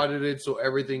are audited, so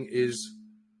everything is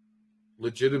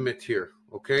legitimate here.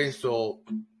 Okay, so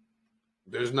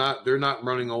they're not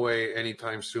running away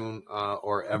anytime soon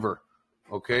or ever.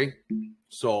 Okay,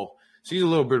 so she's a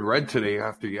little bit red today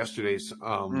after yesterday's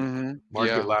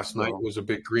market last night was a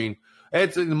bit green.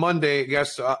 It's Monday, I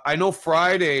guess. I know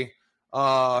Friday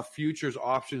futures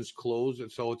options close,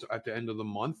 and so it's at the end of the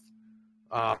month.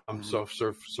 So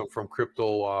from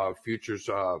crypto futures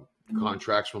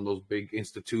contracts from those big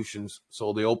institutions,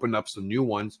 so they opened up some new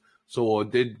ones. So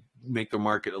it did make the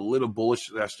market a little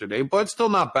bullish yesterday, but it's still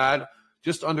not bad.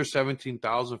 Just under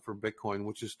 17,000 for Bitcoin,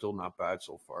 which is still not bad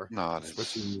so far. No,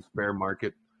 especially in this bear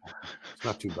market, it's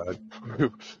not too bad.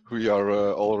 We are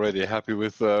already happy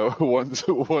with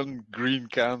one green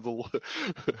candle.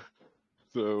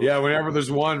 So yeah, whenever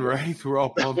there's one, right, we're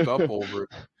all pumped up over it.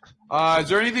 Is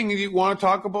there anything you want to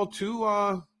talk about too?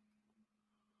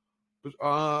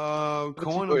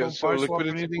 Cohen, about so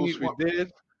liquidity pools we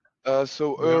did.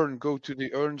 So go to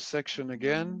the earn section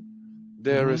again.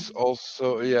 There Mhm. is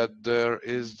also, there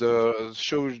is the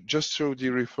show the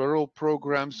referral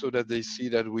program so that they see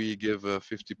that we give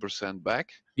 50% back.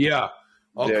 Yeah.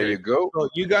 There you Okay. go. So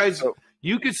you guys, So,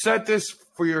 you could set this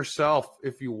for yourself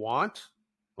if you want.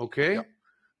 Okay. yeah.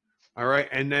 All right.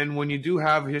 And then when you do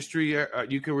have history,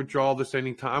 you can withdraw this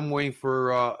anytime. I'm waiting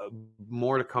for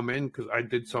more to come in because I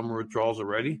did some withdrawals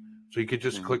already. So you could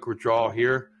just Mhm. click withdraw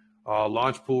here,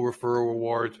 launch pool referral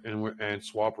rewards and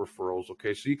swap referrals.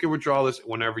 Okay. So you can withdraw this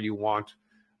whenever you want.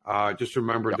 Just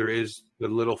remember Yeah. there is the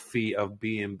little fee of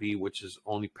BNB, which is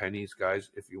only pennies, guys,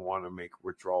 if you want to make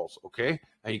withdrawals. Okay.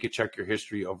 And you can check your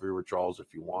history of your withdrawals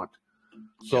if you want.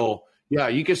 So yeah,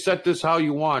 you can set this how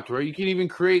you want, right? You can even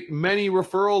create many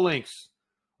referral links.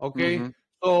 Okay. Mhm.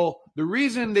 So the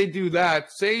reason they do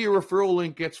that, say your referral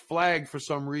link gets flagged for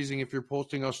some reason if you're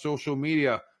posting on social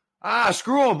media.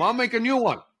 Screw them. I'll make a new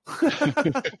one.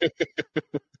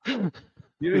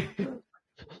 you,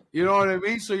 you know what I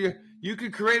mean? So you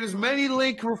can create as many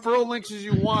referral links as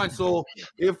you want. So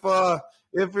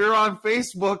if you're on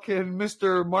Facebook and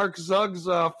Mr. Mark Zuggs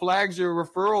flags your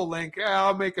referral link,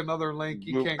 I'll make another link.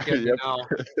 You can't get me now.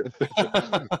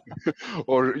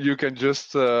 Or you can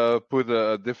just put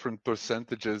different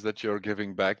percentages that you're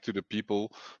giving back to the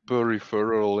people per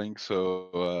referral link.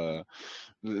 So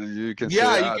you can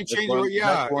Yeah, say, you can change that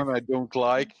yeah. one I don't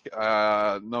like.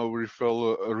 No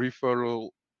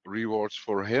referral rewards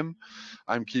for him.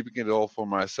 I'm keeping it all for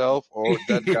myself. Or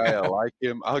that guy, I like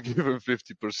him. I'll give him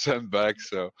 50% back.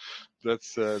 So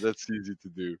that's easy to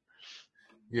do.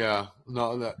 Yeah,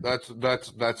 no, that's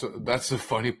the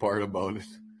funny part about it.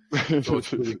 So it's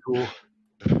pretty cool.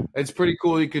 It's pretty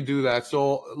cool you could do that.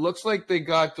 So it looks like they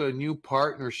got a new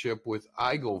partnership with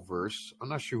Igoverse. I'm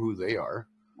not sure who they are.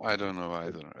 I don't know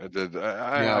either.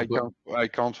 Yeah, I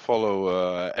but can't follow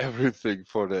everything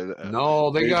for that. no,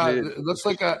 they got They it looks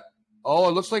like it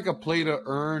looks like a uh-huh. play to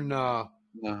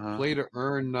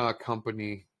earn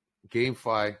company,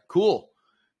 GameFi. Cool.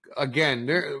 Again,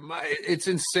 it's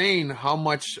insane how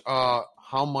many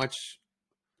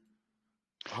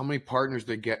partners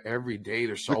they get every day.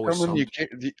 There's always something.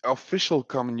 The official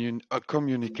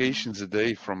communications a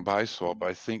day from BISWAP,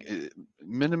 I think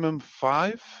minimum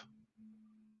 5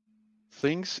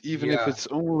 things, even if Yeah. it's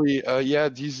only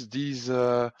these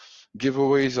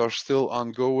giveaways are still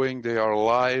ongoing, they are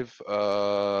live,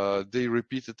 they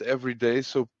repeat it every day,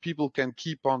 so people can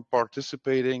keep on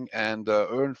participating and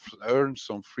earn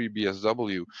some free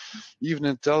BSW. Even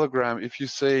in Telegram, if you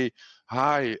say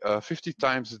hi 50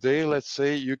 times a day, let's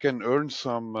say, you can earn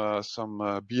some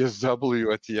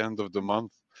BSW at the end of the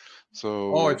month. Oh,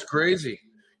 So it's crazy.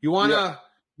 You wanna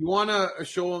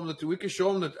show them that we can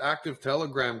show them the active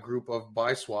Telegram group of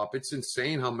BISWAP. It's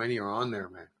insane how many are on there,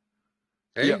 man.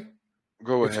 Hey, yeah,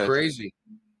 go it's ahead. crazy.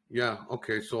 Yeah.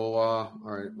 Okay. So all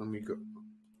right, let me go.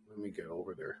 Let me get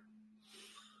over there.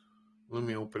 Let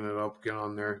me open it up. Get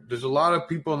on there. There's a lot of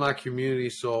people in that community.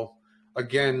 So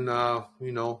again,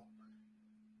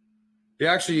 they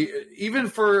actually even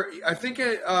for I think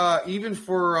even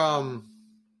for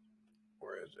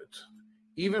where is it?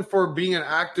 Even for being an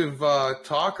active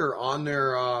talker on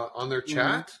their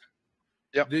chat,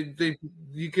 Yep.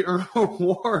 you can earn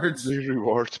rewards. They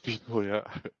reward people, yeah.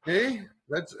 Hey,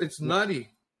 it's nutty.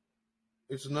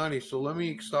 It's nutty. So let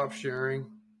me stop sharing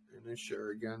and then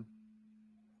share again.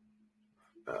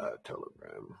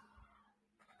 Telegram.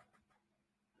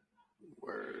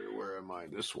 Where am I?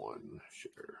 This one.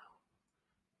 Share.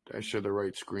 Did I share the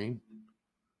right screen?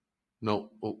 No.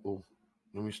 Oh.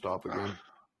 Let me stop again.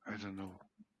 I don't know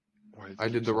why I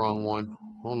did the wrong one.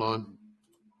 Hold on.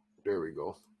 There we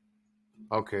go.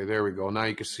 Okay, there we go. Now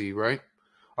you can see, right?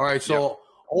 All right, so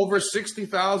over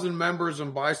 60,000 members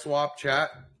in BISWAP chat.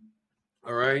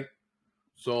 All right.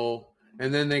 So,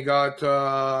 and then they got,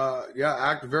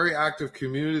 very active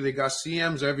community. They got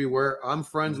CMs everywhere. I'm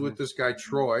friends with this guy,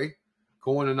 Troy.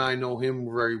 Cohen and I know him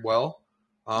very well.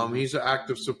 He's an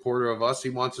active supporter of us. He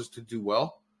wants us to do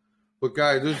well. But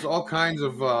guys, there's all kinds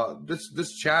of,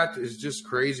 this chat is just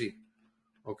crazy.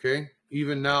 Okay.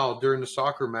 Even now during the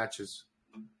soccer matches,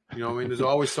 you know what I mean? There's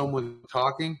always someone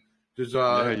talking. There's,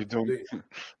 you don't.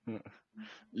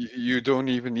 You don't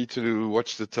even need to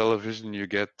watch the television. You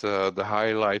get the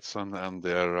highlights on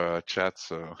their chat.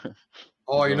 So.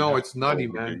 Oh, you know, it's nutty,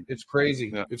 man. It's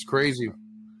crazy. Yeah. It's crazy.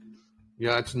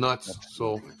 Yeah, it's nuts.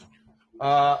 So,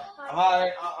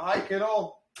 hi,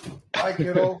 kiddo. Hi,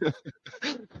 kiddo.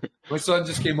 My son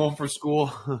just came home from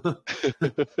school.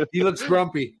 He looks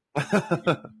grumpy.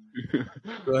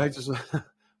 So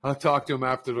I'll talk to him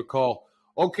after the call.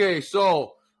 Okay,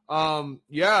 so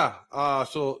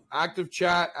so active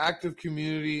chat, active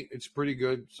community, it's pretty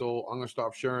good. So I'm gonna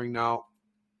stop sharing now.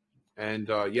 And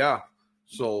yeah,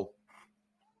 so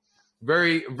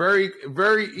very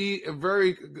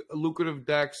lucrative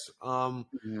DEX.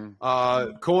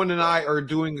 Cohen and I are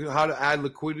doing how to add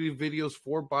liquidity videos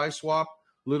for BISWAP,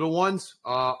 little ones,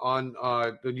 on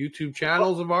the YouTube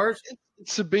channels of ours.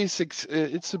 It's a basic.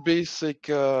 It's a basic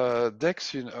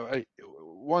DEX.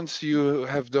 Once you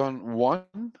have done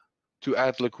one to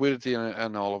add liquidity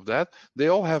and all of that, they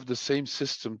all have the same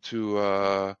system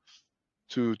to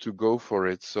go for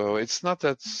it. So it's not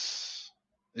that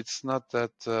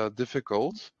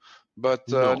difficult. But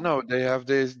No. no, they have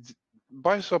this.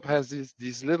 BISWAP has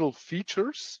these little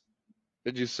features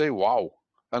that you say, wow.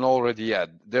 And already, yeah,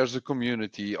 there's a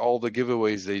community, all the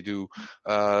giveaways they do,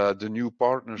 the new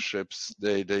partnerships,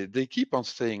 they keep on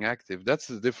staying active. That's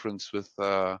the difference with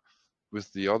the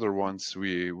other ones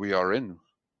we are in.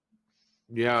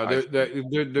 Yeah, they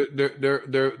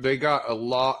got a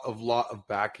lot of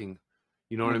backing.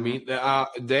 You know what I mean?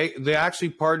 They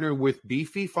actually partnered with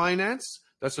Beefy Finance.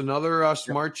 That's another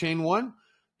smart chain one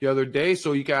the other day.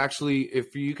 So you can actually,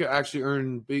 if you could actually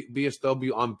earn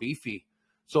BSW on Beefy.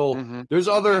 So there's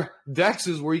other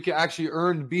DEXs where you can actually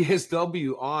earn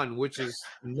BSW on, which is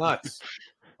nuts.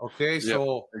 Okay,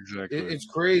 so exactly. It's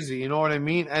crazy. You know what I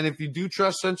mean? And if you do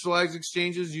trust centralized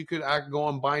exchanges, you could go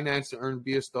on Binance and earn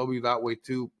BSW that way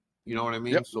too. You know what I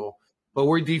mean? Yep. So, but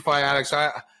we're DeFi addicts.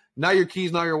 Not your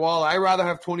keys, not your wallet. I'd rather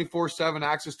have 24/7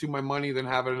 access to my money than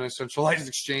have it in a centralized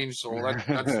exchange. So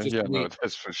that's just yeah, me. no,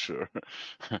 that's for sure.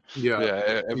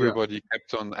 Yeah. Everybody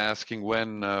kept on asking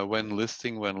when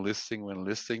listing, but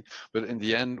in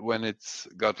the end, when it's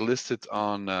got listed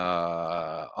on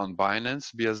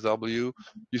Binance BSW,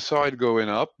 you saw it going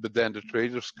up, but then the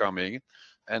traders coming,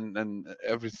 and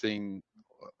everything.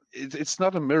 It's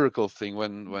not a miracle thing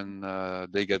when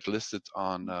they get listed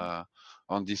on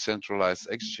decentralized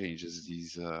exchanges.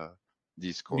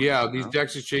 These coins. Yeah, these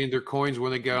DEX exchange their coins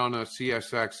when they get on a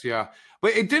CSX. Yeah,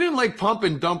 but it didn't like pump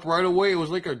and dump right away. It was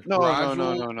like a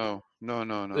gradual. No.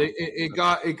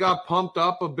 It got pumped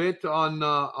up a bit on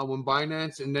when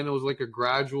Binance, and then it was like a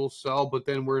gradual sell. But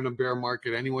then we're in a bear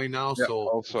market anyway now. Yeah,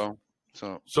 so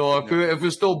if if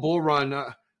it's still bull run,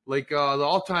 the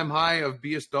all-time high of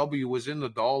BSW was in the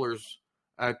dollars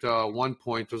at one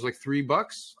point. It was like $3,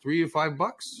 $3 to $5.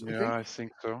 Yeah, I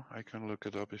think so. I can look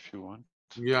it up if you want.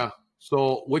 Yeah.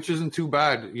 So, which isn't too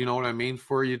bad, you know what I mean,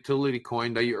 for a utility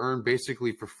coin that you earn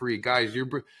basically for free, guys.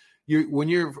 When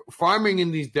you're farming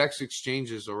in these DEX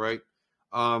exchanges, all right,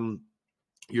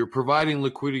 you're providing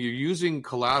liquidity. You're using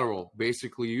collateral,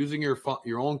 basically using your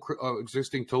own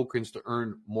existing tokens to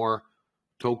earn more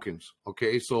tokens.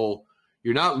 Okay, so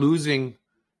you're not losing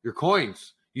your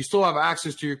coins. You still have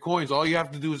access to your coins. All you have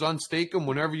to do is unstake them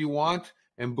whenever you want,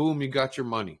 and boom, you got your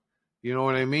money. You know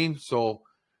what I mean? So.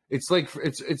 It's like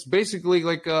it's basically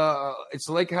like it's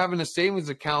like having a savings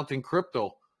account in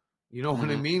crypto. You know what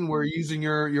I mean? We're using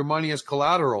your money as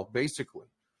collateral, basically,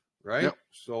 right? Yep.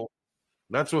 So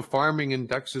that's what farming and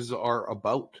DEXs are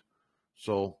about.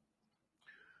 So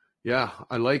yeah,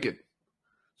 I like it.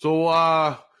 So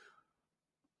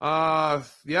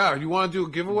yeah, you want to do a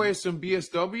giveaway of some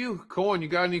BSW? Cohen, you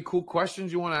got any cool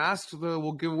questions you want to ask?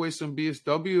 We'll give away some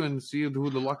BSW and see who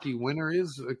the lucky winner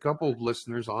is. A couple of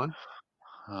listeners on.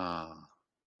 I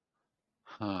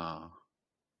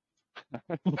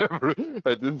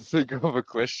didn't think of a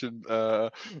question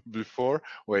before.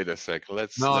 Wait a sec.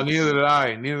 Neither did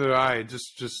I.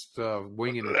 Just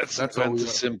winging it. That's a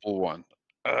simple one.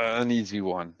 An easy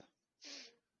one.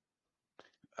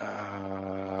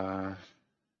 What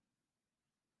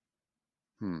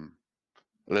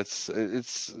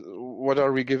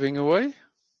are we giving away?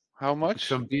 How much?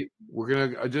 We're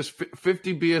gonna just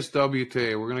 50 BSW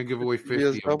today. We're gonna give away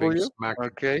 50 BSW.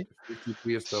 Okay. 50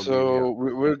 BSW, so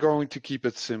we're going to keep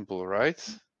it simple, right?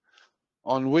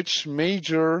 On which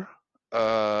major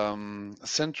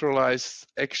centralized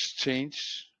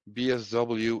exchange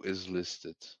BSW is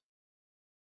listed?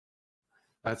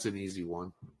 That's an easy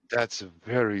one. That's a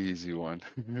very easy one.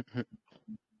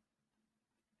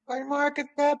 By market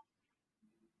cap.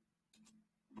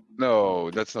 No,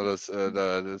 that's not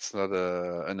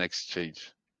an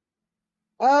exchange.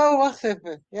 Oh, wacht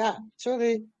even. Ja,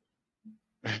 sorry.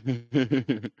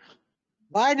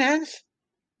 Binance.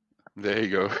 There you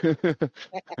go.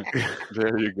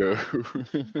 There you go.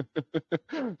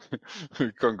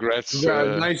 Congrats.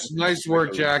 Yeah, nice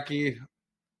work, Jackie.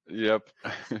 Yep.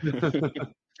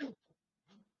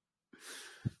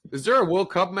 Is there a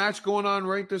World Cup match going on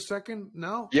right this second?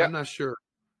 No? Yeah. I'm not sure.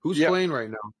 Who's playing right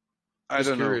now? I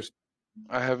don't know.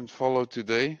 I haven't followed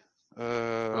today.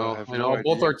 I know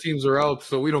both our teams are out,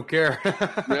 so we don't care.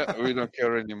 Yeah, we don't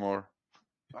care anymore.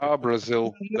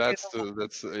 Brazil. That's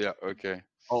yeah, okay.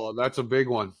 Oh, that's a big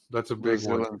one. That's a big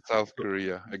Brazil one. and South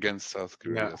Korea against South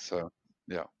Yeah, Korea. So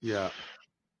yeah, yeah.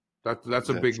 That's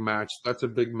a big that's match. That's a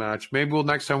big match. Maybe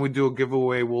next time we do a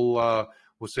giveaway, we'll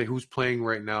say who's playing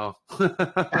right now.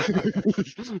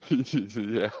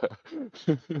 yeah.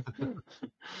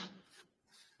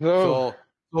 So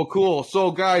So cool.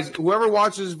 So guys, whoever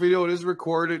watches this video, it is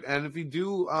recorded, and if you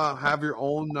do have your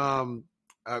own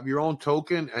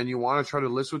token and you want to try to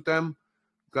list with them,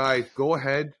 guys, go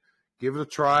ahead, give it a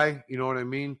try. You know what I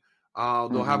mean?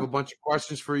 They'll have a bunch of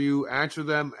questions for you, answer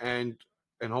them, and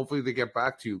hopefully they get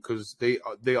back to you because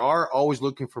they are always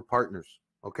looking for partners.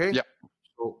 Okay. yeah,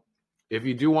 So if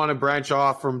you do want to branch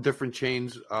off from different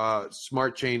chains,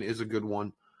 Smart Chain is a good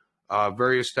one.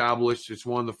 Very established. It's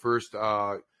one of the first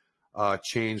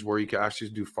chains where you can actually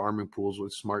do farming pools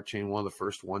with Smart Chain, one of the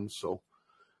first ones. So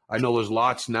I know there's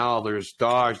lots now. There's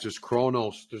Dodge, there's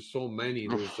Chronos, there's so many.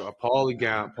 There's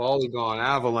Polygon,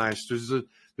 Avalanche.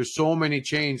 There's so many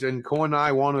chains, and Co and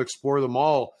I want to explore them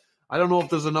all. I don't know if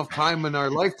there's enough time in our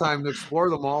lifetime to explore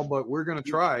them all, but we're gonna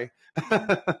try.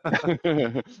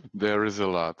 there is a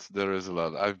lot. There is a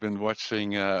lot. I've been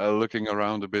watching, looking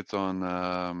around a bit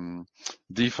on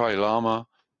DeFi Llama.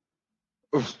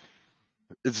 Oof,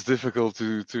 it's difficult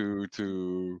to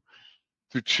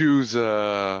choose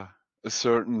a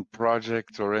certain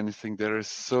project or anything. There is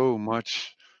so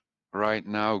much right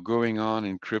now going on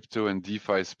in crypto and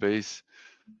DeFi space.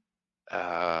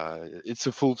 It's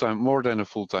a more than a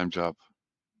full-time job.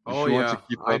 If Oh you want to yeah,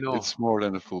 keep I up, know. it's more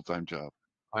than a full-time job.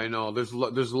 I know. There's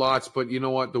lots, but you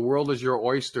know what? The world is your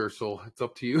oyster, so it's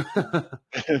up to you.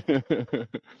 Yeah.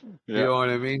 You know what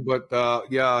I mean? But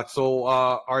yeah, so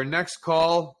our next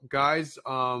call, guys,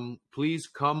 please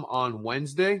come on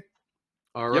Wednesday.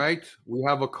 All Yep. right. We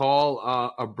have a call,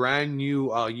 a brand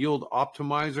new yield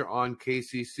optimizer on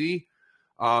KCC.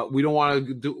 We don't want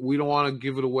to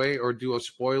give it away or do a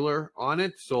spoiler on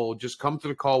it. So just come to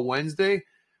the call Wednesday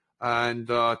and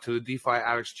to the DeFi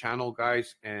Addicts channel,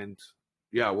 guys. And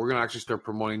yeah, we're gonna actually start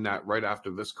promoting that right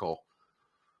after this call.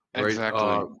 Right,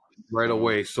 Exactly. right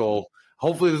away. So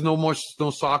hopefully there's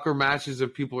no soccer matches.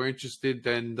 If people are interested,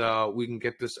 then we can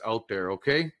get this out there.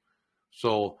 Okay.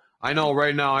 So I know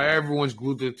right now everyone's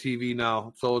glued to the TV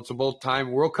now. So it's about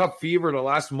time. World Cup fever the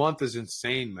last month is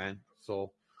insane, man.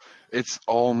 So it's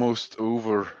almost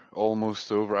over.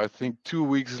 Almost over. I think 2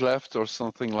 weeks left or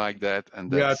something like that,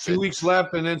 and yeah, that's 2 it. weeks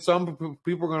left, and then some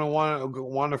people are gonna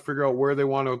want to figure out where they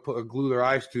want to glue their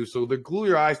eyes to. So they glue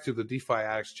your eyes to the DeFi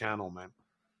Addicts channel, man.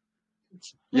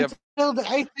 Yep. Until the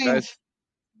 18th. Guys.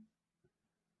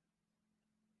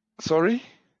 Sorry?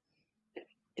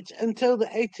 It's until the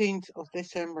 18th of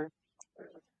December.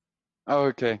 Oh,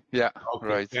 okay. Yeah. Okay,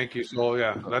 Right. thank you. So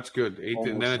yeah, that's good.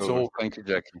 18, then it's over. Thank you,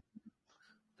 Jackie.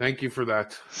 Thank you for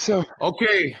that. So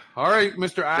okay, all right,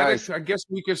 Mr. Addict. Guys. I guess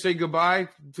we can say goodbye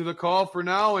to the call for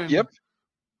now. And Yep.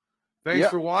 Thanks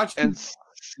for watching. And see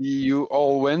you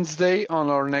all Wednesday on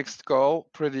our next call.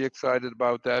 Pretty excited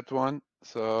about that one.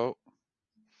 So,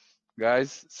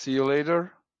 guys, see you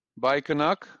later. Bye,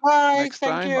 Canuck. Bye. Next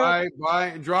Thank time. you. Bye,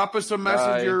 bye. Drop us a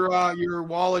message, Bye. your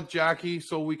wallet, Jackie,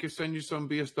 so we can send you some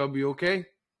BSW. Okay.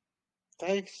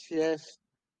 Thanks. Yes.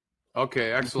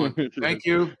 Okay. Excellent. Thank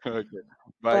you. Okay.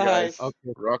 Bye, guys.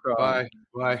 Okay. Rock on. Bye.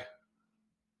 Bye.